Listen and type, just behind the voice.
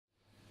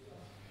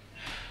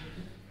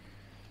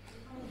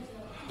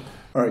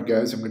Alright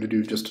guys, I'm going to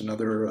do just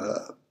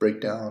another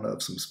breakdown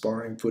of some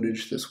sparring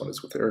footage. This one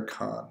is with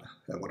Erkan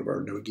and one of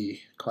our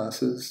no-gi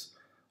classes,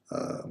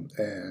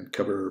 and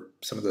cover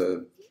some of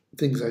the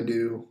things I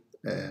do,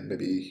 and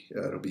maybe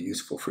it'll be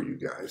useful for you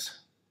guys.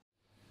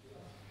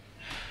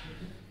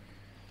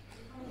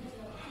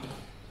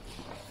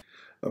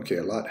 Okay,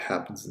 a lot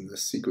happens in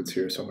this sequence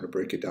here, so I'm going to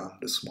break it down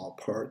into small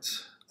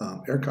parts.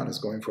 Erkan is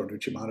going for an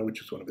Uchimata,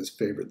 which is one of his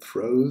favorite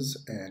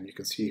throws, and you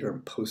can see here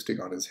I'm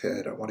posting on his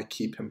head. I want to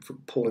keep him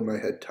from pulling my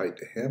head tight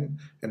to him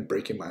and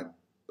breaking my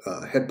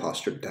head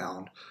posture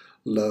down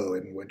low,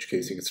 in which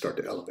case he can start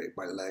to elevate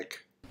my leg.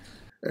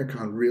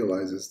 Erkan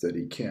realizes that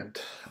he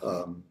can't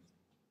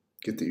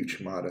get the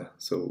Uchimata,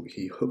 so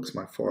he hooks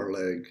my far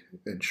leg,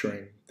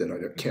 ensuring that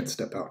I can't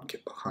step out and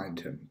get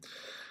behind him,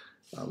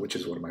 which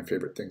is one of my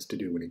favorite things to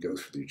do when he goes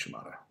for the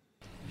Uchimata.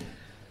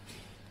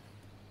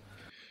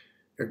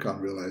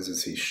 Erkan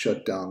realizes he's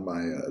shut down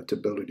my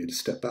ability to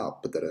step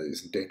out, but that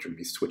he's in danger of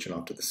me switching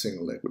off to the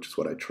single leg, which is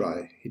what I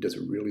try. He does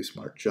a really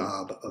smart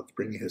job of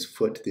bringing his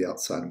foot to the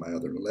outside of my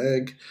other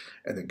leg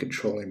and then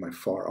controlling my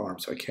far arm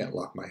so I can't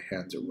lock my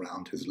hands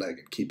around his leg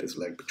and keep his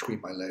leg between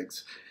my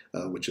legs,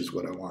 which is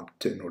what I want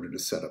in order to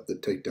set up the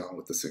takedown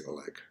with the single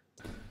leg.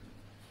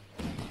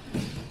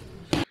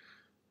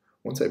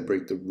 Once I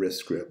break the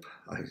wrist grip,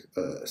 I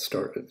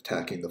start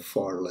attacking the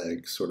far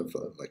leg, sort of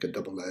like a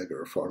double leg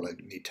or a far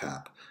leg knee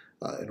tap.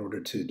 In order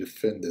to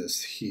defend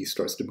this, he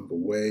starts to move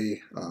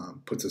away,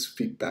 puts his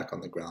feet back on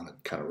the ground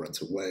and kind of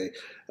runs away.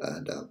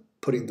 And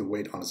putting the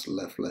weight on his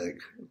left leg,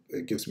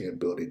 it gives me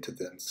ability to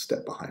then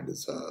step behind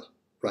his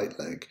right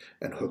leg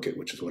and hook it,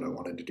 which is what I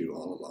wanted to do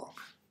all along.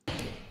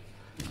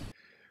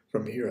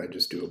 From here, I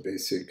just do a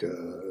basic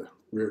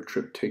rear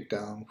trip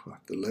takedown,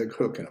 the leg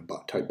hook and a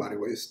tight body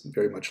waist,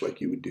 very much like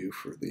you would do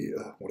for the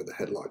one of the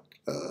headlock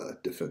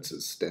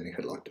defenses, standing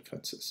headlock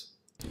defenses.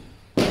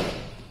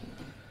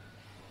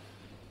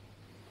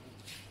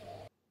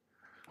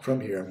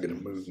 From here, I'm going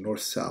to move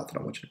north-south, and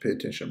I want you to pay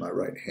attention to my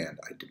right hand.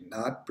 I did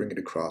not bring it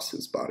across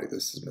his body.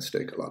 This is a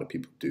mistake a lot of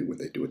people do when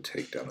they do a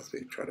takedown, is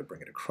they try to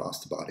bring it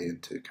across the body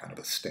into kind of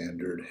a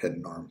standard head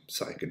and arm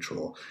side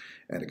control.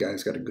 And a guy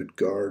who's got a good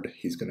guard,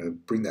 he's going to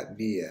bring that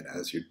knee in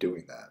as you're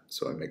doing that.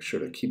 So I make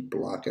sure to keep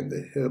blocking the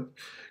hip,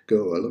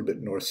 go a little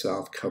bit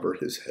north-south, cover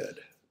his head.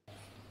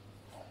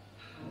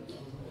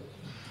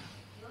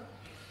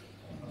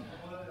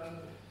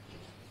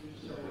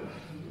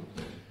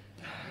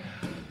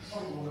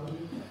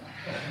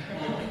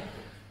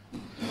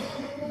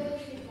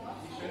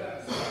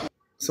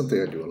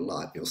 Something I do a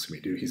lot, you'll see me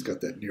do, he's got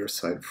that near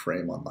side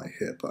frame on my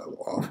hip. I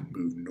will often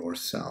move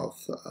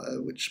north-south,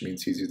 which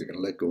means he's either going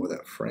to let go of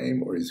that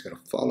frame or he's going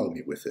to follow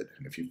me with it.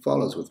 And if he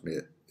follows with me,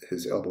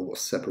 his elbow will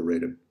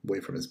separate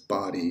away from his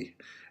body,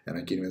 and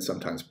I can even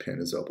sometimes pin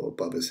his elbow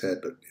above his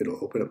head, but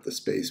it'll open up the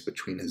space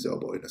between his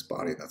elbow and his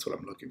body, and that's what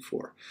I'm looking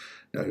for.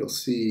 Now you'll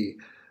see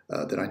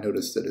that I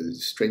notice that he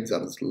straightens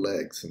out his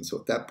legs, and so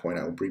at that point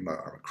I will bring my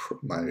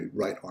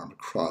right arm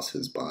across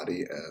his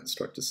body and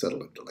start to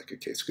settle into like a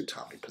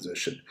Keisukatami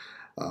position,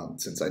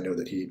 since I know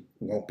that he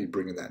won't be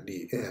bringing that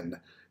knee in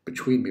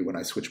between me when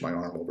I switch my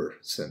arm over,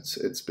 since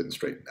it's been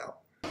straightened out.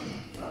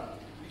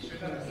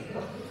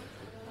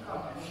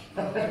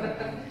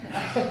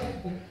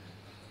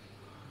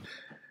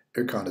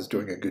 Erkan is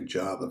doing a good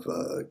job of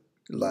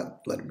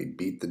letting me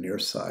beat the near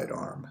side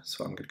arm,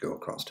 so I'm going to go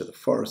across to the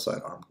far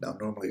side arm. Now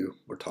normally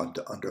we're taught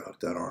to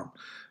underhook that arm,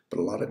 but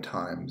a lot of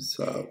times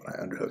when I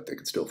underhook they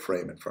can still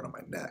frame in front of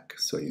my neck.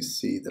 So you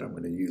see that I'm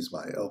going to use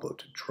my elbow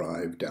to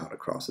drive down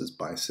across his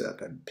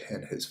bicep and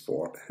pin his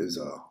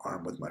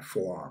arm with my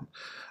forearm.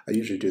 I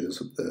usually do this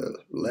with the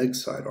leg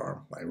side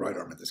arm, my right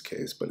arm in this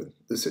case, but in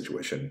this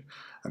situation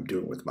I'm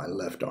doing it with my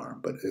left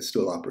arm, but it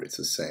still operates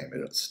the same.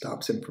 It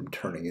stops him from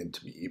turning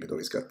into me, even though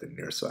he's got the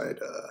near side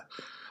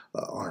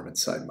arm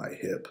inside my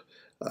hip,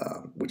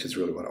 which is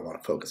really what I want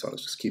to focus on,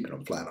 is just keeping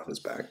him flat on his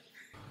back.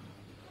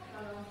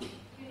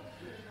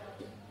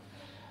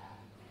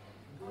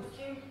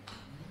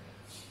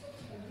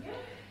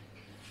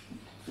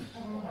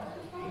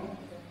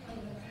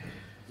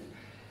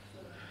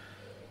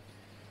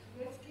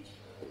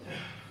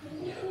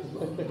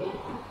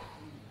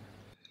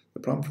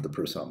 The problem for the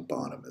person on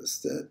bottom is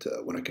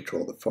that when I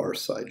control the far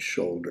side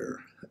shoulder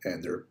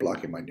and they're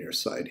blocking my near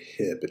side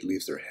hip, it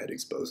leaves their head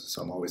exposed.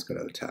 So I'm always going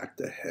to attack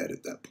the head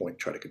at that point,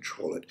 try to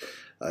control it.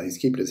 He's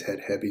keeping his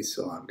head heavy,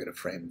 so I'm going to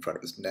frame in front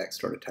of his neck,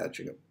 start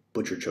attaching a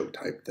butcher choke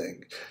type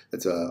thing.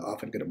 That's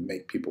often going to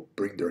make people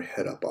bring their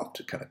head up off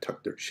to kind of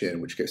tuck their chin,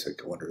 in which case I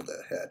go under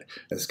the head.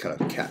 That's kind of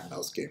the cat and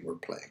mouse game we're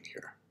playing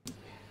here.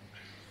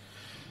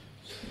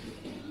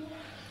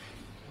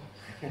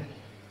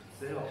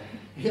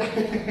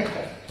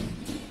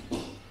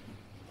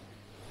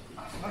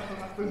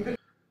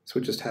 So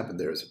what just happened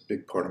there is a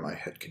big part of my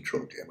head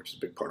control game, which is a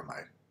big part of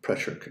my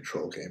pressure and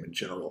control game in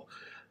general.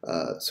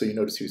 So you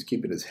notice he was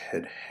keeping his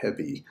head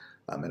heavy,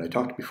 and I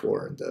talked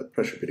before in the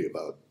pressure video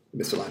about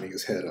misaligning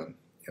his head on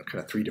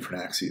kind of 3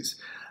 different axes.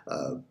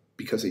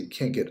 because he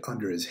can't get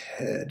under his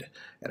head,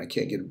 and I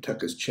can't get him to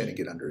tuck his chin and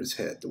get under his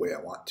head the way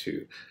I want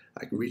to,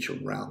 I can reach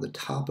around the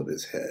top of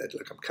his head,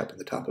 like I'm cupping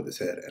the top of his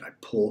head, and I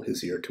pull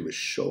his ear to his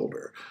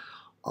shoulder.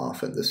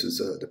 Often this is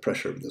the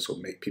pressure of this will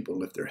make people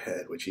lift their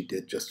head, which he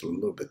did just a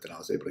little bit. Then I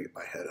was able to get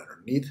my hand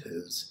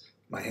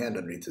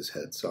underneath his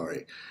head,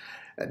 sorry.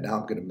 And now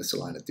I'm going to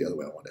misalign it the other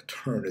way. I want to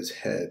turn his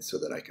head so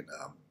that I can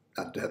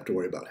not have to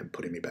worry about him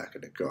putting me back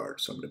into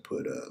guard. So I'm going to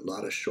put a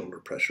lot of shoulder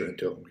pressure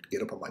into him. I'm going to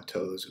get up on my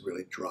toes and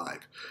really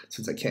drive,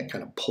 since I can't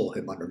kind of pull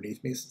him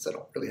underneath me, since I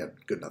don't really have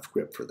good enough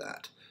grip for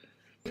that.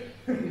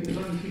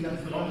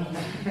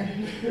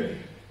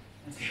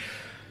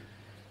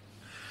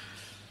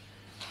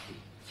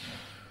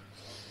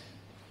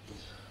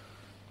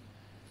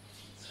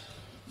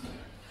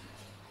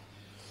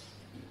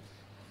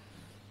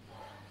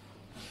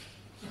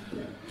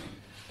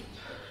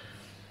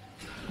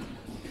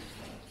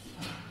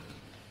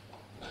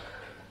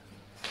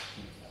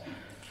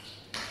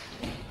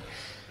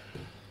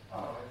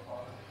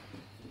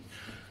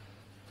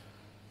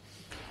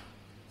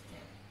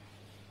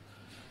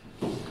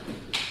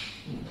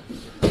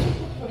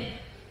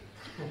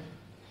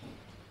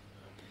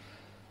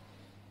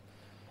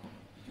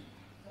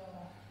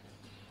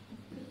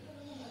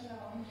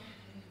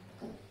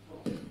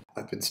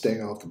 I've been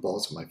staying off the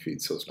balls of my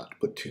feet so as not to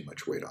put too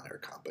much weight on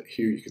Erkan, but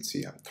here you can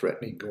see I'm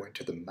threatening going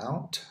to the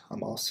mount.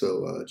 I'm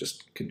also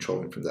just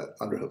controlling from that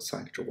underhook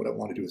side control. What I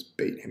want to do is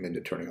bait him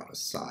into turning on his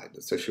side.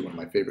 That's actually one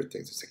of my favorite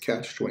things. It's a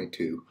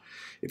catch-22.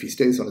 If he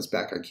stays on his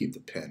back, I keep the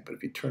pin, but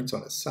if he turns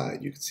on his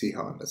side, you can see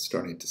how I'm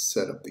starting to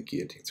set up the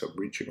guillotine, so I'm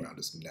reaching around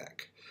his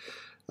neck.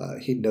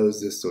 He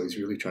knows this, so he's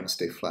really trying to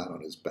stay flat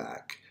on his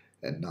back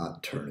and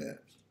not turn in.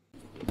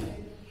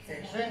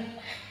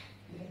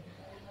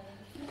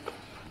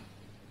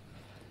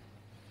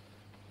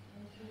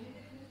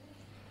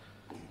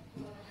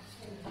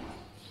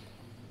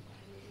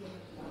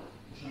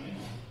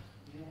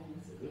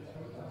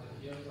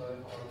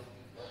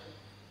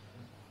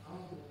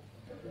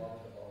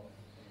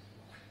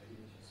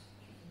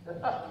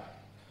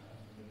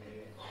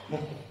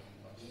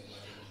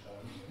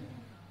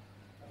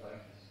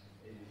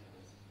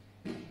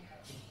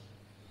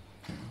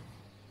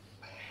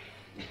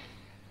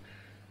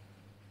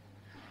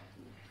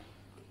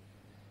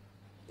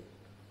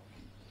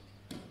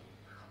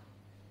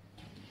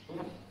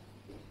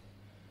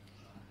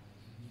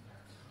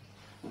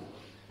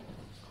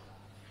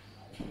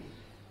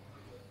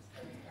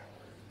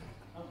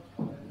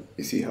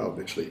 You see how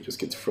eventually he just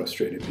gets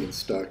frustrated being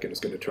stuck and is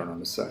going to turn on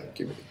his side and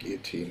give me the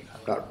guillotine. I'm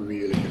not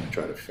really going to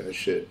try to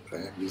finish it, but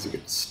I am using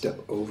it to step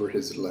over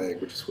his leg,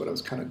 which is what I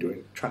was kind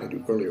of trying to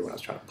do earlier when I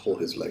was trying to pull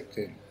his leg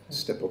in,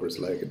 step over his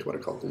leg into what I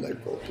call the leg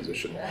roll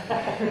position.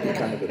 He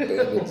kind of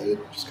abandons it,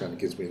 just kind of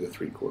gives me the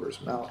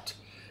 3/4 mount,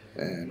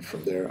 and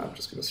from there I'm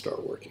just going to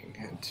start working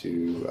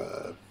into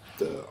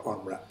the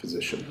arm wrap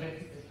position.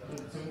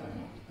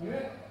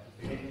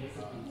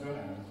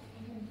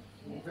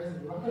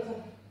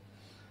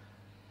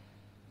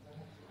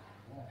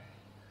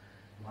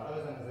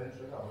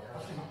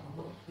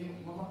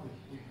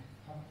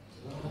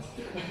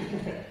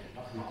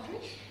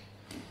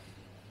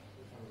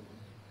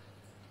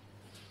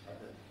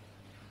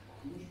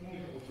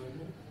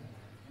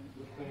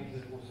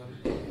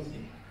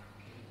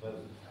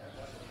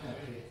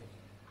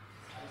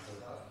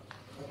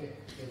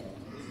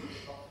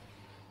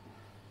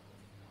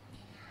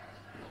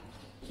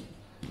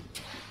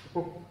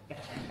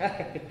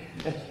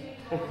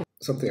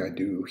 Something I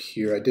do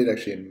here, I did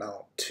actually in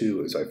mount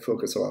too, is I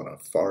focus a lot on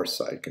far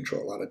side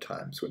control. A lot of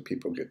times when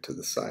people get to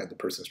the side, the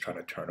person's trying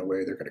to turn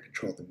away, they're going to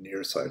control the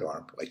near side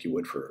arm like you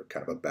would for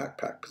kind of a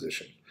backpack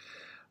position.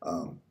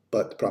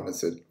 But the problem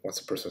is that once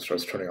the person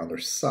starts turning on their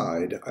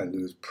side, I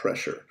lose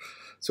pressure.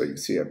 So you can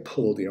see I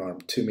pull the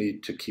arm to me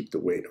to keep the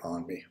weight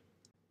on me.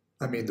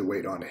 I mean the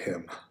weight on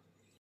him.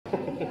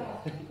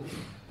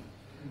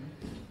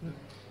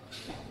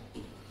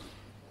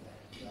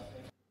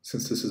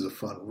 Since this is a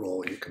fun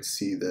roll, you can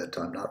see that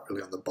I'm not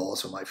really on the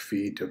balls of my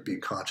feet to be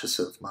conscious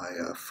of my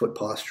foot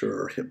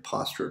posture or hip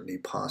posture or knee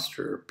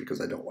posture, because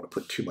I don't want to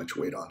put too much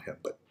weight on him.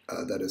 But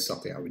that is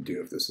something I would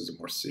do if this is a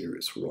more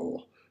serious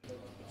roll.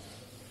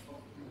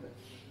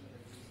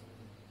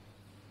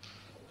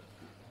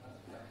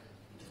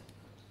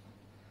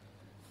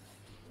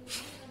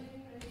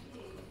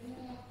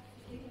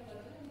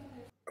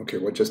 Okay,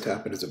 what just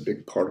happened is a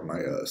big part of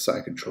my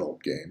side control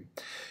game.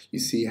 You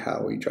see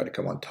how he tried to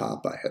come on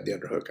top. I had the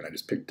underhook and I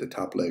just picked the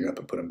top leg up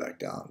and put him back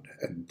down.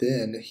 And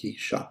then he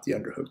shot the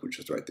underhook, which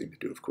is the right thing to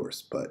do, of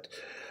course. But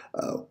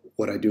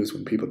what I do is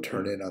when people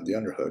turn in on the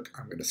underhook,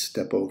 I'm going to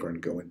step over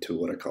and go into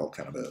what I call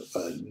kind of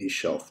a knee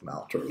shelf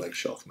mount or leg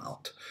shelf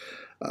mount.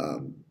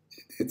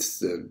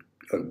 It's an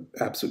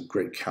absolute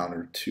great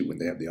counter to when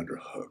they have the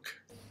underhook.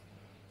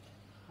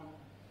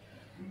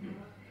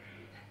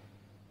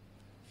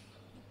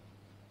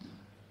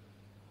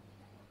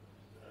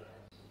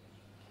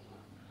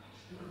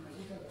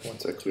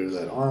 Once I clear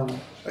that arm,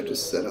 I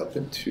just set up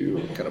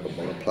into kind of a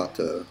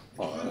monoplata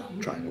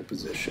triangle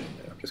position.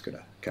 And I'm just going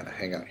to kind of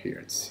hang out here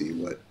and see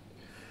what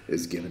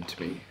is given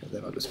to me, and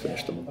then I'll just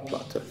finish the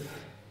plata.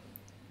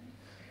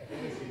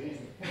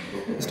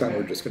 This time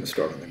we're just going to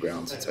start on the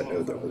ground since I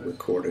know that we're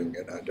recording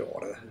and I don't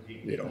want to,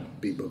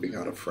 be moving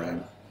out of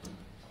frame.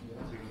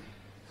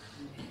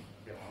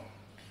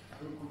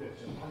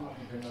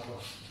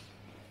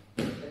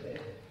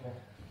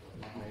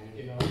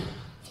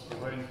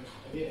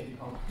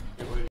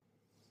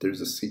 There's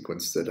a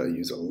sequence that I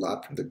use a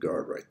lot from the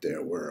guard right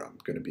there where I'm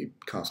going to be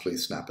constantly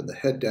snapping the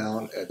head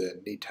down and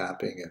then knee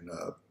tapping and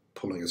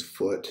pulling his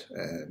foot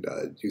and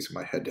using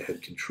my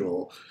head-to-head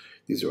control.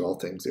 These are all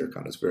things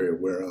Erkan is very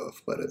aware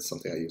of, but it's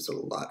something I use a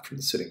lot from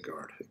the sitting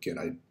guard. Again,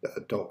 I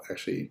don't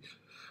actually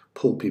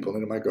pull people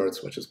into my guard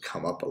so much as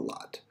come up a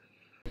lot.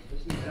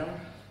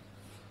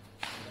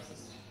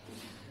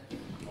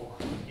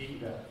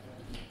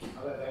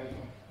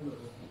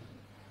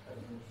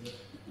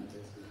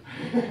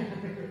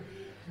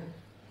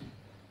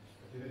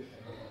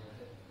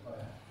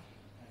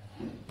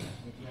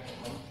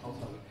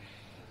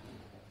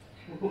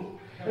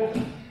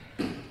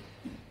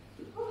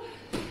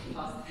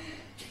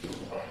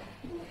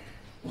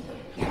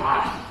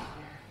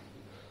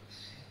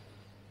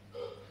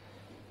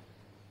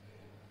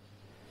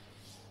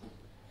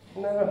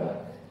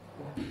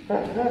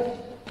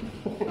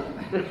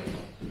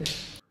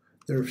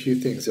 There are a few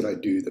things that I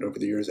do that over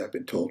the years I've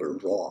been told are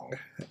wrong,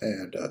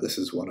 and this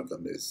is one of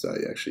them. Is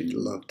I actually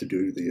love to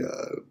do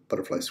the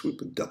butterfly swoop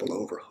with double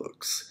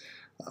overhooks,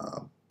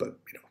 but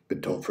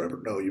been told forever,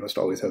 no, you must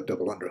always have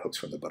double underhooks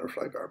from the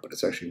butterfly guard, but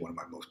it's actually one of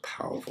my most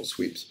powerful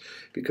sweeps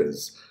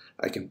because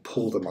I can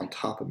pull them on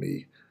top of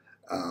me.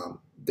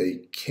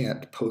 They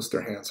can't post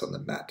their hands on the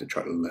mat to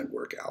try to leg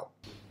work out.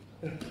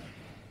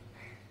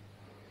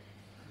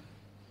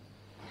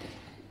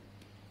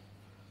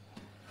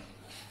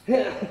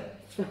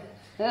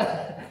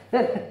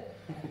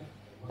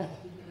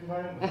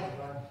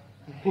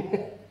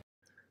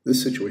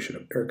 This situation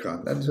of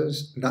Erkan, that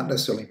is not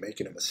necessarily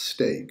making a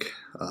mistake.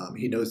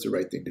 He knows the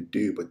right thing to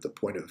do, but the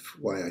point of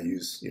why I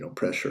use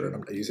pressure, and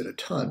I'm going to use it a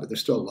ton, but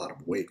there's still a lot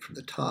of weight from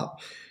the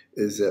top,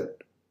 is that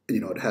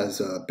it has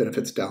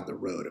benefits down the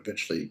road.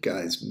 Eventually,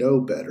 guys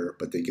know better,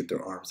 but they get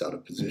their arms out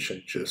of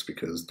position just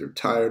because they're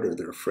tired or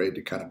they're afraid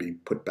to kind of be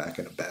put back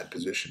in a bad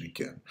position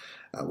again,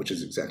 which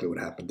is exactly what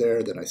happened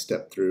there. Then I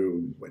stepped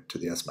through, went to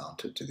the S-mount,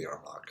 to the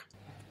arm lock.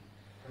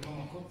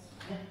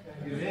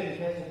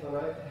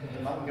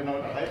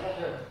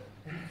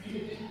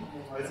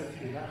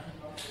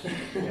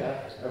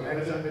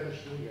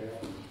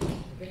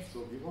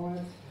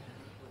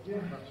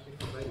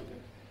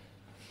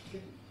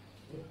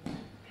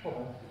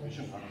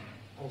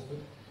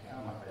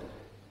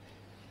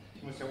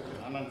 Ich muss ja auch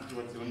in anderen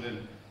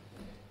Situationen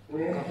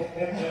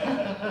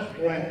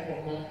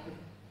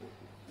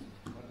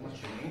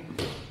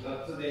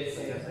Not today,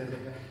 sir.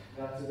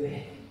 Not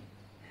today.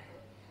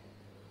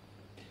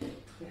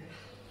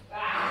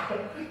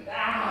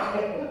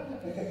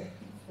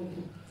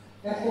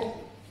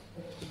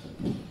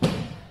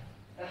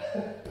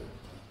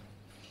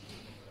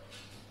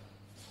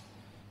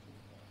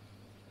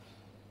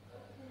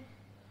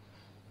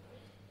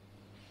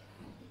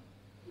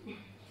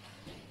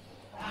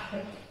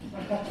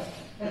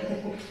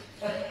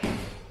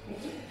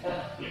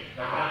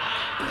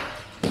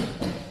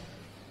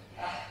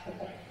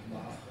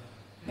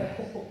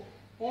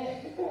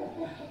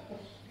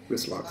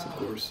 Wrist locks, of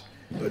course.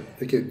 But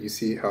again, you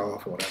see how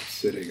often when I'm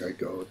sitting, I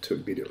go to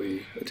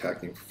immediately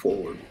attacking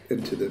forward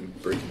into them,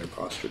 breaking their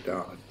posture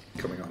down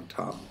and coming on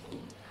top.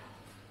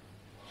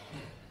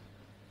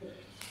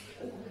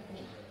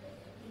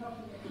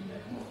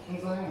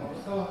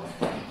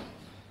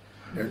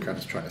 Erkan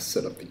is trying to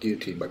set up the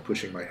guillotine by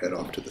pushing my head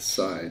off to the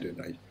side,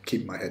 and I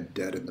keep my head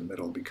dead in the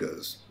middle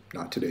because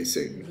not today,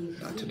 Satan,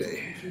 not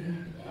today.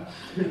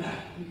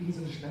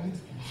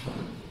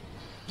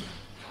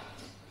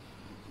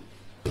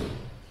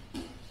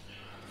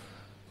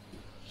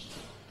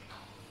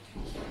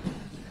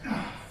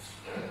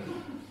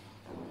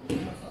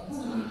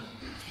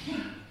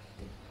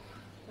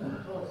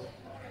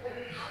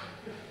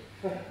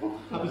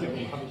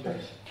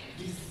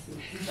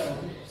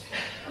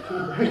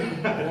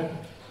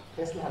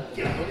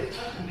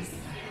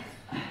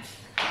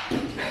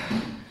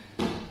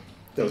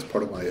 That was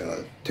part of my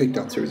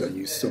takedown series I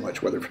use so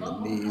much, whether from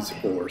the knees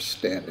or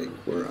standing,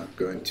 where I'm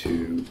going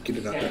to get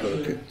an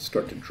underhook and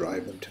start to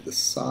drive them to the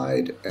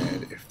side,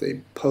 and if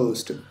they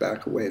post and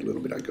back away a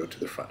little bit, I go to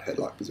the front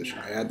headlock position.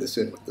 I add this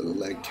in with the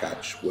leg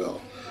catch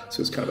well,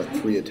 so it's kind of a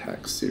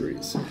 3-attack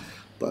series,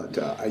 but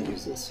I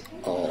use this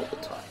all the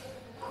time.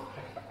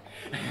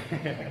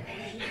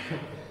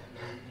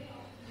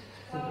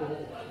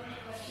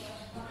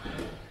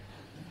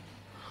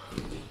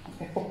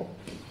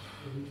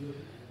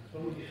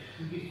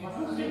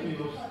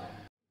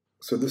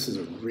 So this is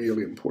a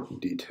really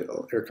important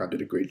detail. Erkan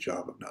did a great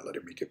job of not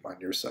letting me get my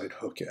near side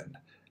hook in.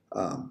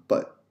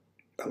 But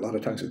a lot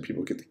of times when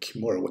people get the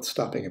Kimura, what's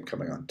stopping him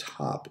coming on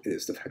top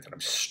is the fact that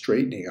I'm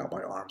straightening out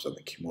my arms on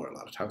the Kimura. A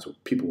lot of times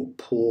people will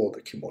pull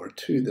the Kimura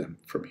to them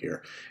from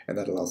here, and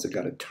that allows the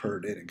guy to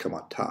turn in and come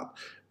on top.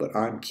 But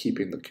I'm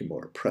keeping the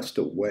Kimura pressed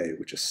away,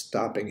 which is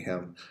stopping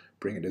him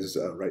bringing his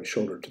right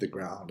shoulder to the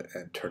ground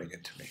and turning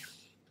into me.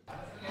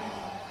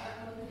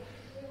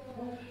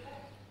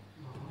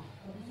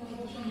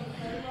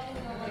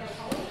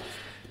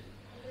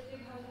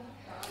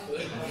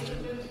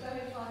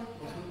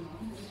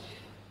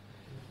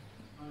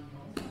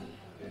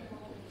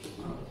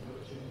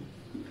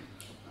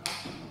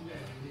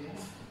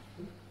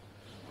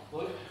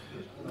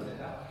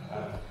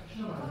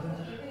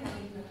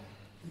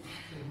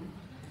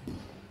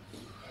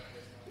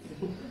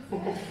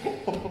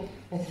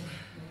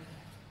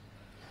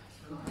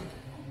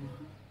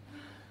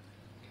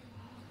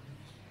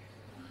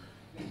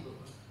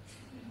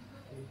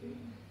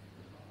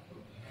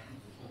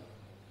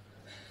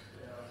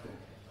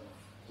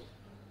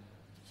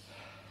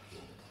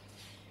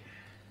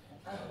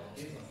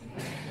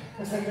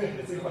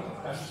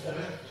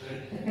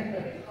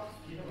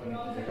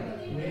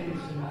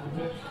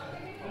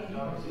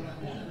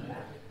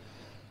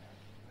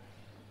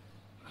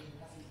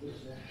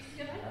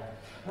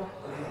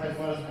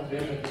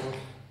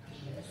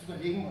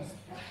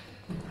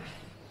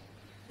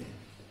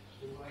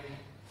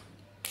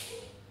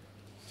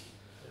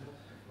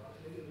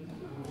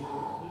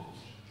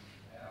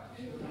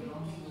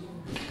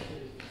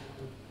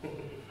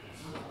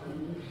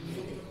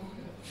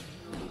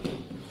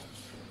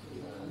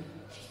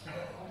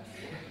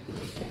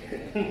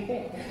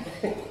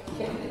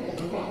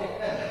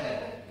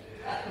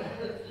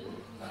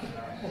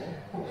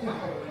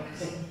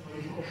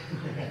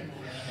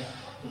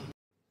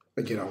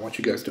 Again, I want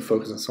you guys to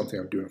focus on something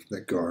I'm doing from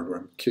the guard, where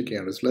I'm kicking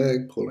out his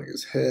leg, pulling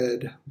his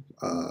head,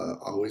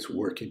 always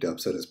working to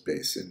upset his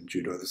base. In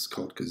judo, this is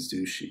called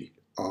kazushi.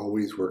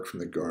 Always work from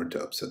the guard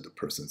to upset the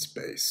person's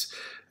base.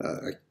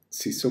 I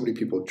see so many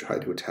people try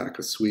to attack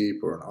a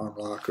sweep or an arm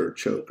lock or a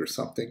choke or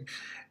something,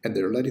 and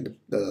they're letting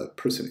the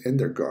person in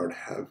their guard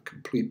have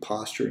complete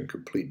posture and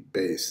complete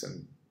base,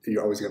 and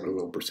you're always going to have a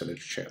little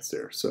percentage chance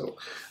there. So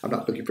I'm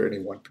not looking for any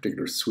one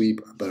particular sweep,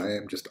 but I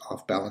am just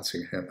off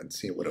balancing him and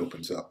seeing what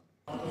opens up.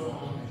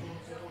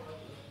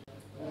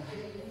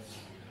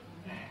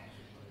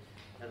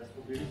 Das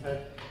Problem ist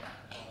halt,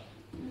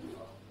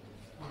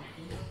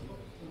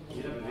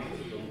 jeder bewegt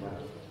sich irgendwann.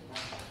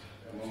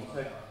 Man muss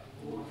halt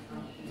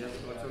in der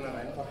Situation dann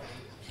einfach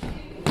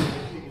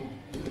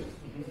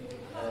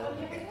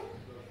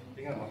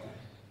Dinger machen.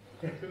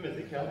 Ich bin mir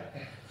sicher,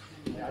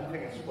 der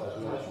Anfänger ist super,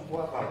 also schon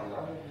Vorerfahrung.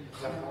 Aber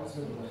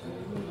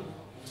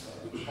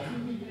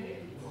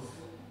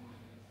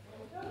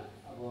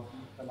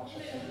da machst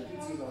du schon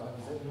Jiu-Jitsu, aber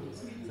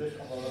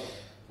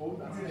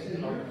Boden also,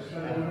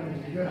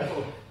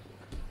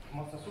 du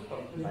machst das super.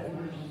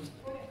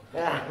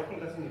 Ja. Gucken,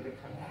 dass sie nicht weg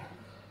kann.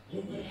 Ich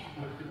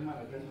möchte mal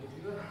eine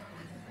Perspektive.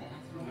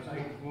 Du musst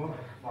eigentlich nur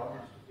warten,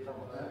 dass jeder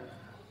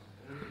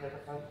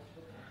weiterfällt.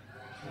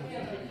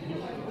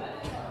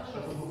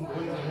 Das versuchen,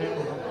 Boden zu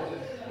helfen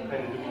und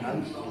deine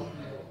Dominanz zu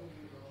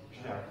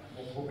stärken.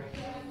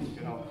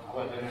 Genau,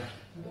 aber deine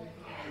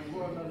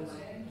Figur und alles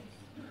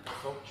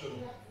sorgt schon.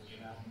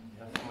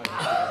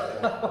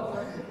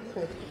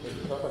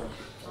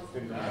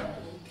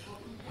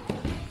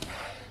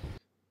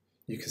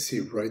 You can see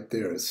right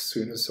there, as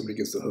soon as somebody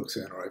gets the hooks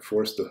in or I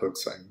force the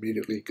hooks, I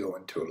immediately go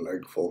into a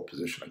leg fold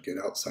position. I get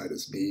outside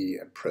his knee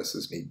and press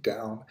his knee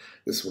down.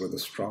 This is one of the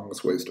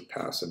strongest ways to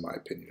pass, in my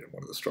opinion, and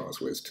one of the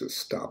strongest ways to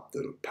stop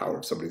the power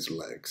of somebody's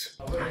legs.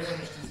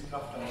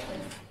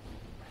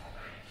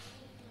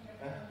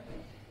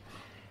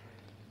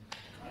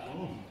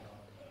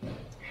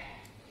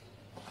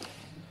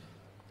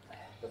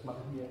 Das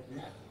machen wir jetzt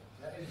nicht.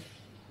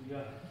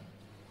 Ja.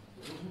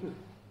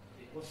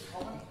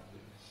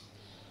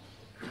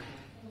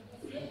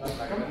 Dann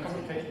kommt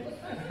die Technik.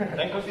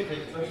 Dann kommt die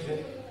Technik.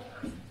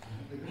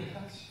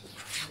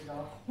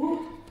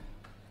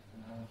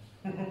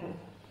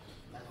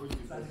 Na gut, wie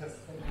gesagt, das ist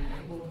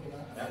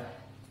ja.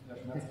 Der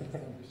Schmerz ist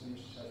ein bisschen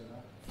scheiße, ne?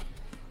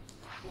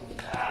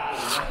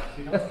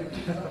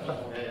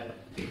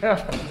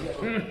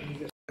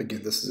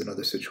 Again, this is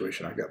another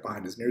situation. I got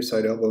behind his near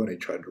side elbow and he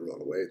tried to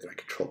roll away. Then I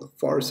controlled the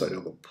far side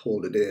elbow,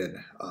 pulled it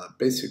in,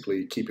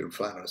 basically keeping him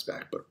flat on his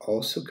back, but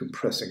also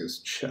compressing his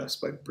chest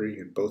by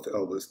bringing both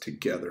elbows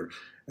together.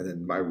 And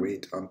then my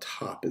weight on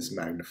top is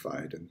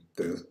magnified, and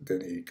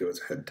then he goes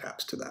ahead and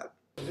taps to that.